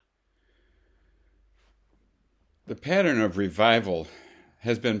The pattern of revival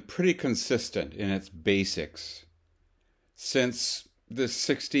has been pretty consistent in its basics since the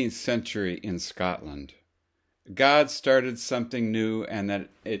 16th century in Scotland. God started something new, and then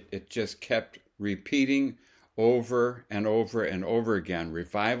it just kept repeating over and over and over again.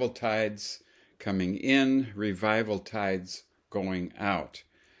 Revival tides coming in, revival tides going out.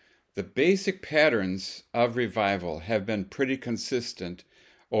 The basic patterns of revival have been pretty consistent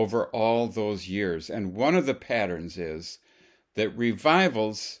over all those years. And one of the patterns is that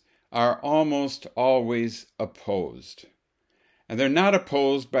revivals are almost always opposed. And they're not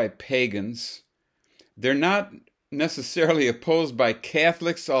opposed by pagans. They're not necessarily opposed by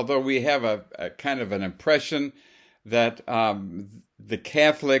Catholics, although we have a kind of an impression that the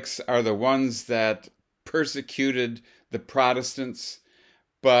Catholics are the ones that persecuted the Protestants.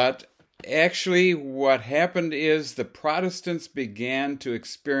 But actually what happened is the Protestants began to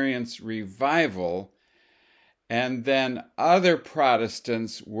experience revival, and then other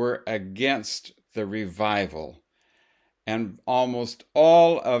Protestants were against the revival. And almost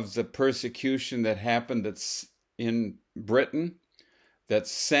all of the persecution that happened in Britain, that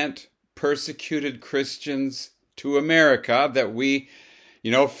sent persecuted Christians to America, that we,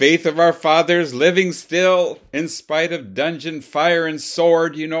 faith of our fathers, living still in spite of dungeon, fire, and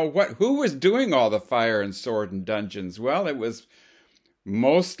sword. Who was doing all the fire and sword and dungeons? Well, it was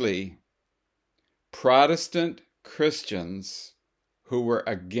mostly Protestant Christians who were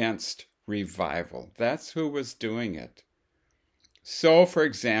against revival. That's who was doing it. So, for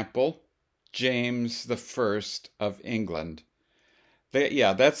example, James I of England.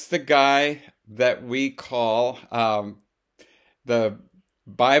 That's the guy that we call the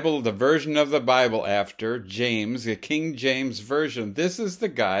Bible, the version of the Bible after James, the King James Version. This is the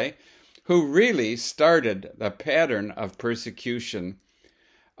guy who really started the pattern of persecution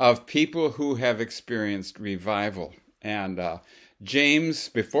of people who have experienced revival. And James,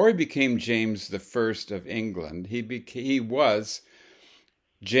 before he became James I of England, he was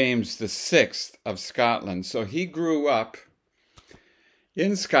James VI of Scotland. So he grew up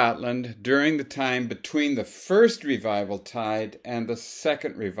in Scotland during the time between the first revival tide and the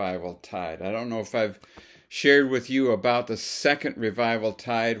second revival tide. I don't know if I've shared with you about the second revival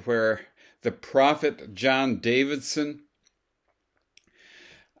tide, where the prophet John Davidson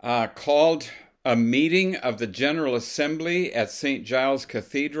called a meeting of the General Assembly at St. Giles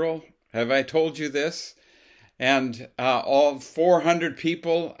Cathedral. Have I told you this? And all 400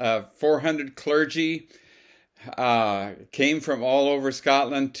 people, 400 clergy, came from all over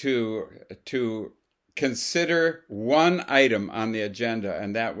Scotland to consider one item on the agenda,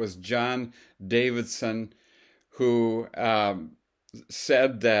 and that was John Davidson, who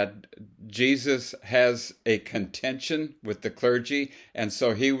said that Jesus has a contention with the clergy, and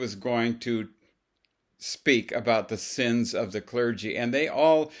so he was going to speak about the sins of the clergy. And they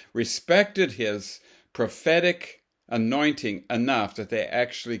all respected his prophetic anointing enough that they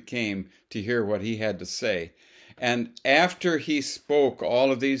actually came to hear what he had to say. And after he spoke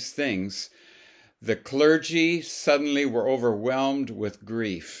all of these things, the clergy suddenly were overwhelmed with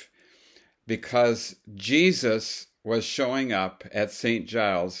grief because Jesus was showing up at St.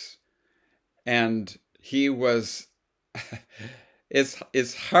 Giles, and he was...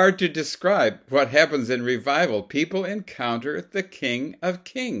 It's hard to describe what happens in revival. People encounter the King of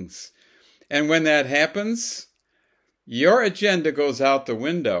Kings. And when that happens, your agenda goes out the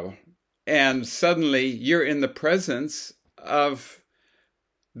window, and suddenly you're in the presence of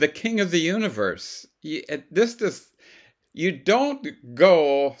the King of the universe. You don't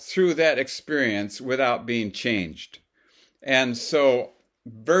go through that experience without being changed. And so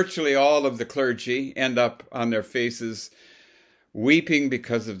virtually all of the clergy end up on their faces weeping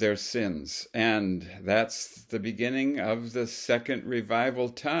because of their sins. And that's the beginning of the second revival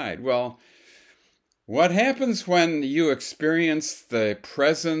tide. Well, what happens when you experience the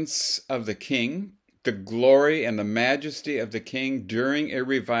presence of the King, the glory and the majesty of the King during a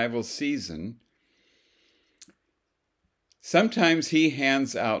revival season? Sometimes he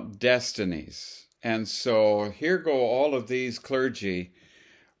hands out destinies. And so here go all of these clergy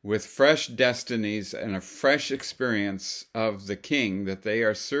with fresh destinies and a fresh experience of the King that they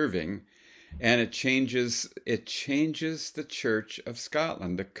are serving, and it changes the Church of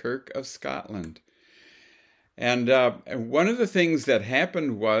Scotland, the Kirk of Scotland. And one of the things that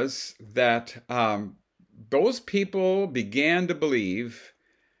happened was that those people began to believe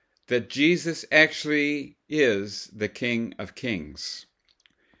that Jesus actually is the King of Kings.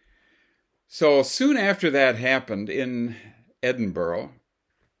 So soon after that happened in Edinburgh,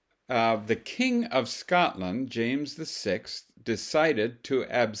 the King of Scotland, James VI, decided to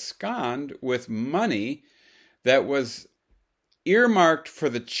abscond with money that was earmarked for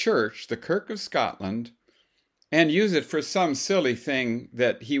the church, the Kirk of Scotland, and use it for some silly thing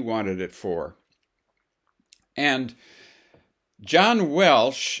that he wanted it for. And John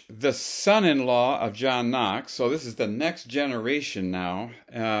Welsh, the son-in-law of John Knox, so this is the next generation now,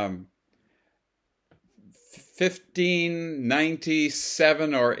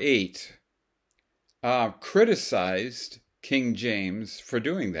 1597 or 8, criticized King James for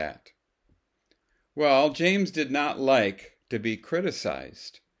doing that. Well, James did not like to be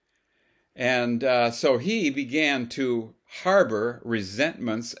criticized. And so he began to harbor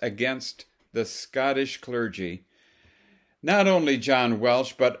resentments against the Scottish clergy. Not only John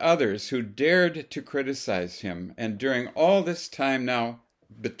Welsh, but others who dared to criticize him. And during all this time now,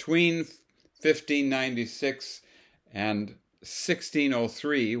 between 1596 and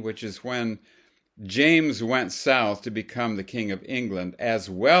 1603, which is when James went south to become the King of England, as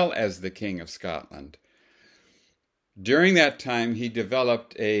well as the King of Scotland. During that time, he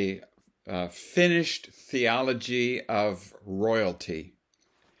developed a finished theology of royalty.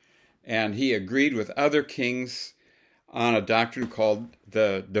 And he agreed with other kings on a doctrine called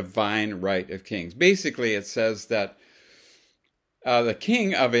the divine right of kings. Basically, it says that the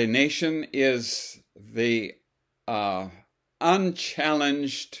king of a nation is the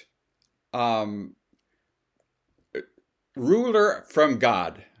unchallenged ruler from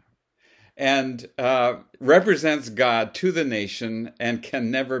God, and represents God to the nation and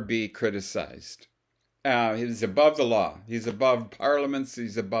can never be criticized. He's above the law. He's above parliaments.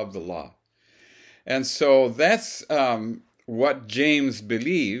 He's above the law. And so that's what James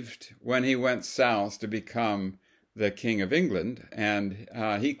believed when he went south to become the King of England. And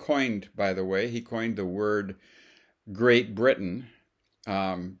he coined, by the way, the word Great Britain,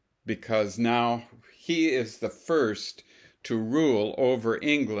 because now he is the first to rule over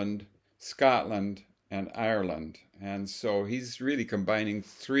England, Scotland, and Ireland. And so he's really combining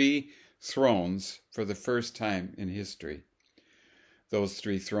 3 thrones for the first time in history, those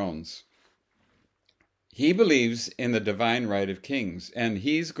 3 thrones. He believes in the divine right of kings, and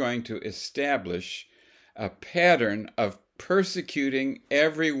he's going to establish a pattern of persecuting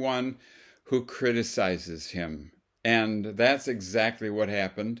everyone who criticizes him. And that's exactly what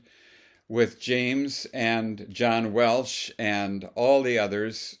happened with James and John Welsh and all the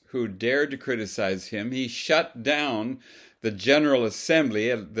others who dared to criticize him. He shut down the General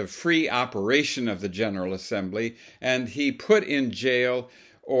Assembly, the free operation of the General Assembly, and he put in jail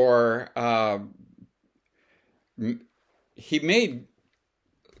or he made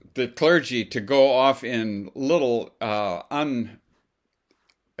the clergy to go off in little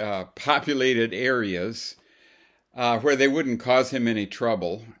unpopulated areas where they wouldn't cause him any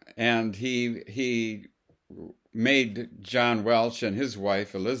trouble. And he made John Welsh and his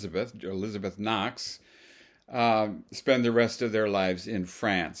wife, Elizabeth Knox, spend the rest of their lives in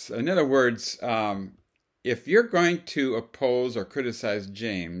France. In other words, if you're going to oppose or criticize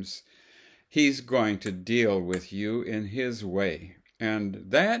James, he's going to deal with you in his way. And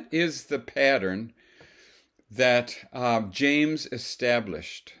that is the pattern that James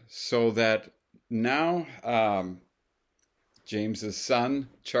established, so that now James's son,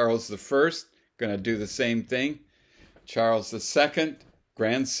 Charles I, going to do the same thing. Charles II,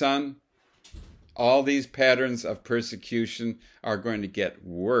 grandson. All these patterns of persecution are going to get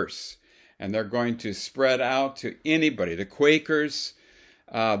worse. And they're going to spread out to anybody, the Quakers,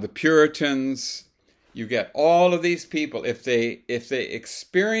 the Puritans. You get all of these people. If they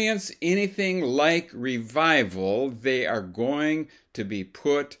experience anything like revival, they are going to be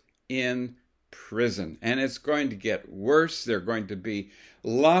put in prison. And it's going to get worse. There are going to be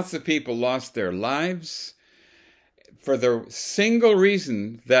lots of people lost their lives for the single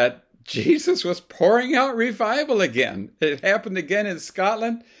reason that Jesus was pouring out revival again. It happened again in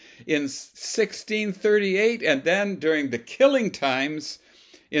Scotland in 1638, and then during the killing times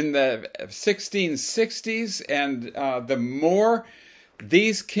in the 1660s. And the more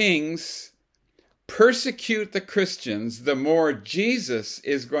these kings persecute the Christians, the more Jesus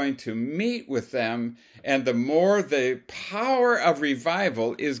is going to meet with them, and the more the power of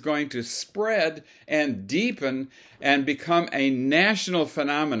revival is going to spread and deepen and become a national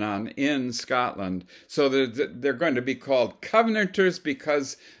phenomenon in Scotland. So they're going to be called Covenanters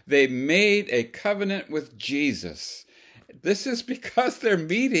because they made a covenant with Jesus. This is because they're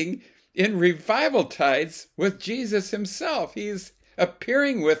meeting in revival tides with Jesus himself. He's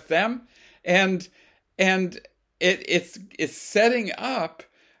appearing with them, and it's setting up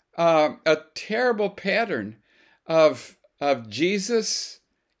a terrible pattern of Jesus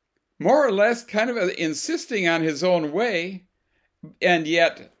more or less kind of insisting on his own way, and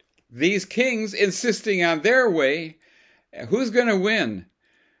yet these kings insisting on their way, who's going to win?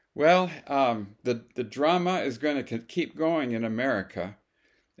 Well, the drama is going to keep going in America.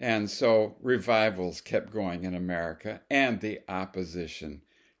 And so revivals kept going in America, and the opposition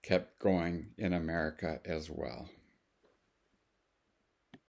kept going in America as well.